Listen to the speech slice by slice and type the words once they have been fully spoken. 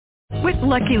With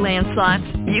Lucky Land Slots,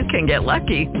 you can get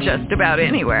lucky just about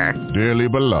anywhere. Dearly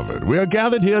beloved, we are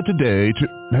gathered here today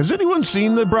to... Has anyone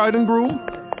seen the bride and groom?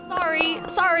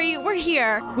 Sorry, we're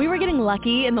here. We were getting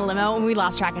lucky in the limo and we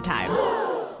lost track of time.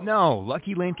 No,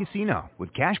 Lucky Land Casino,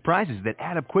 with cash prizes that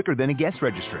add up quicker than a guest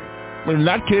registry. In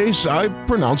that case, I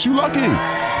pronounce you lucky.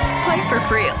 Play for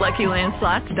free at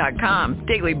LuckyLandSlots.com.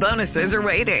 Daily bonuses are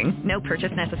waiting. No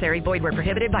purchase necessary. Void where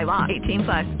prohibited by law.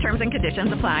 18+. Terms and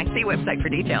conditions apply. See website for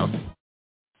details.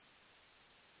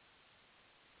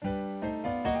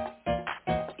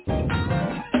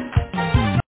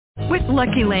 With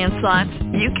Lucky Land Slots,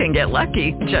 you can get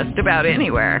lucky just about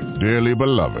anywhere. Dearly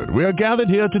beloved, we are gathered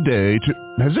here today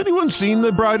to... Has anyone seen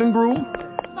the bride and groom?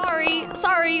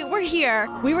 Sorry, we're here.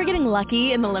 We were getting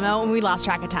lucky in the limo and we lost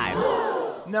track of time.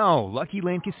 No, Lucky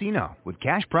Land Casino, with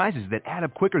cash prizes that add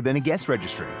up quicker than a guest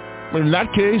registry. In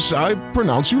that case, I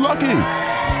pronounce you lucky.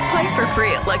 Play for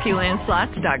free at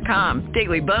LuckyLandSlots.com.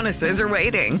 Daily bonuses are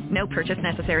waiting. No purchase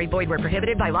necessary. Void where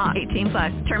prohibited by law.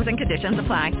 18+. Terms and conditions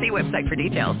apply. See website for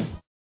details.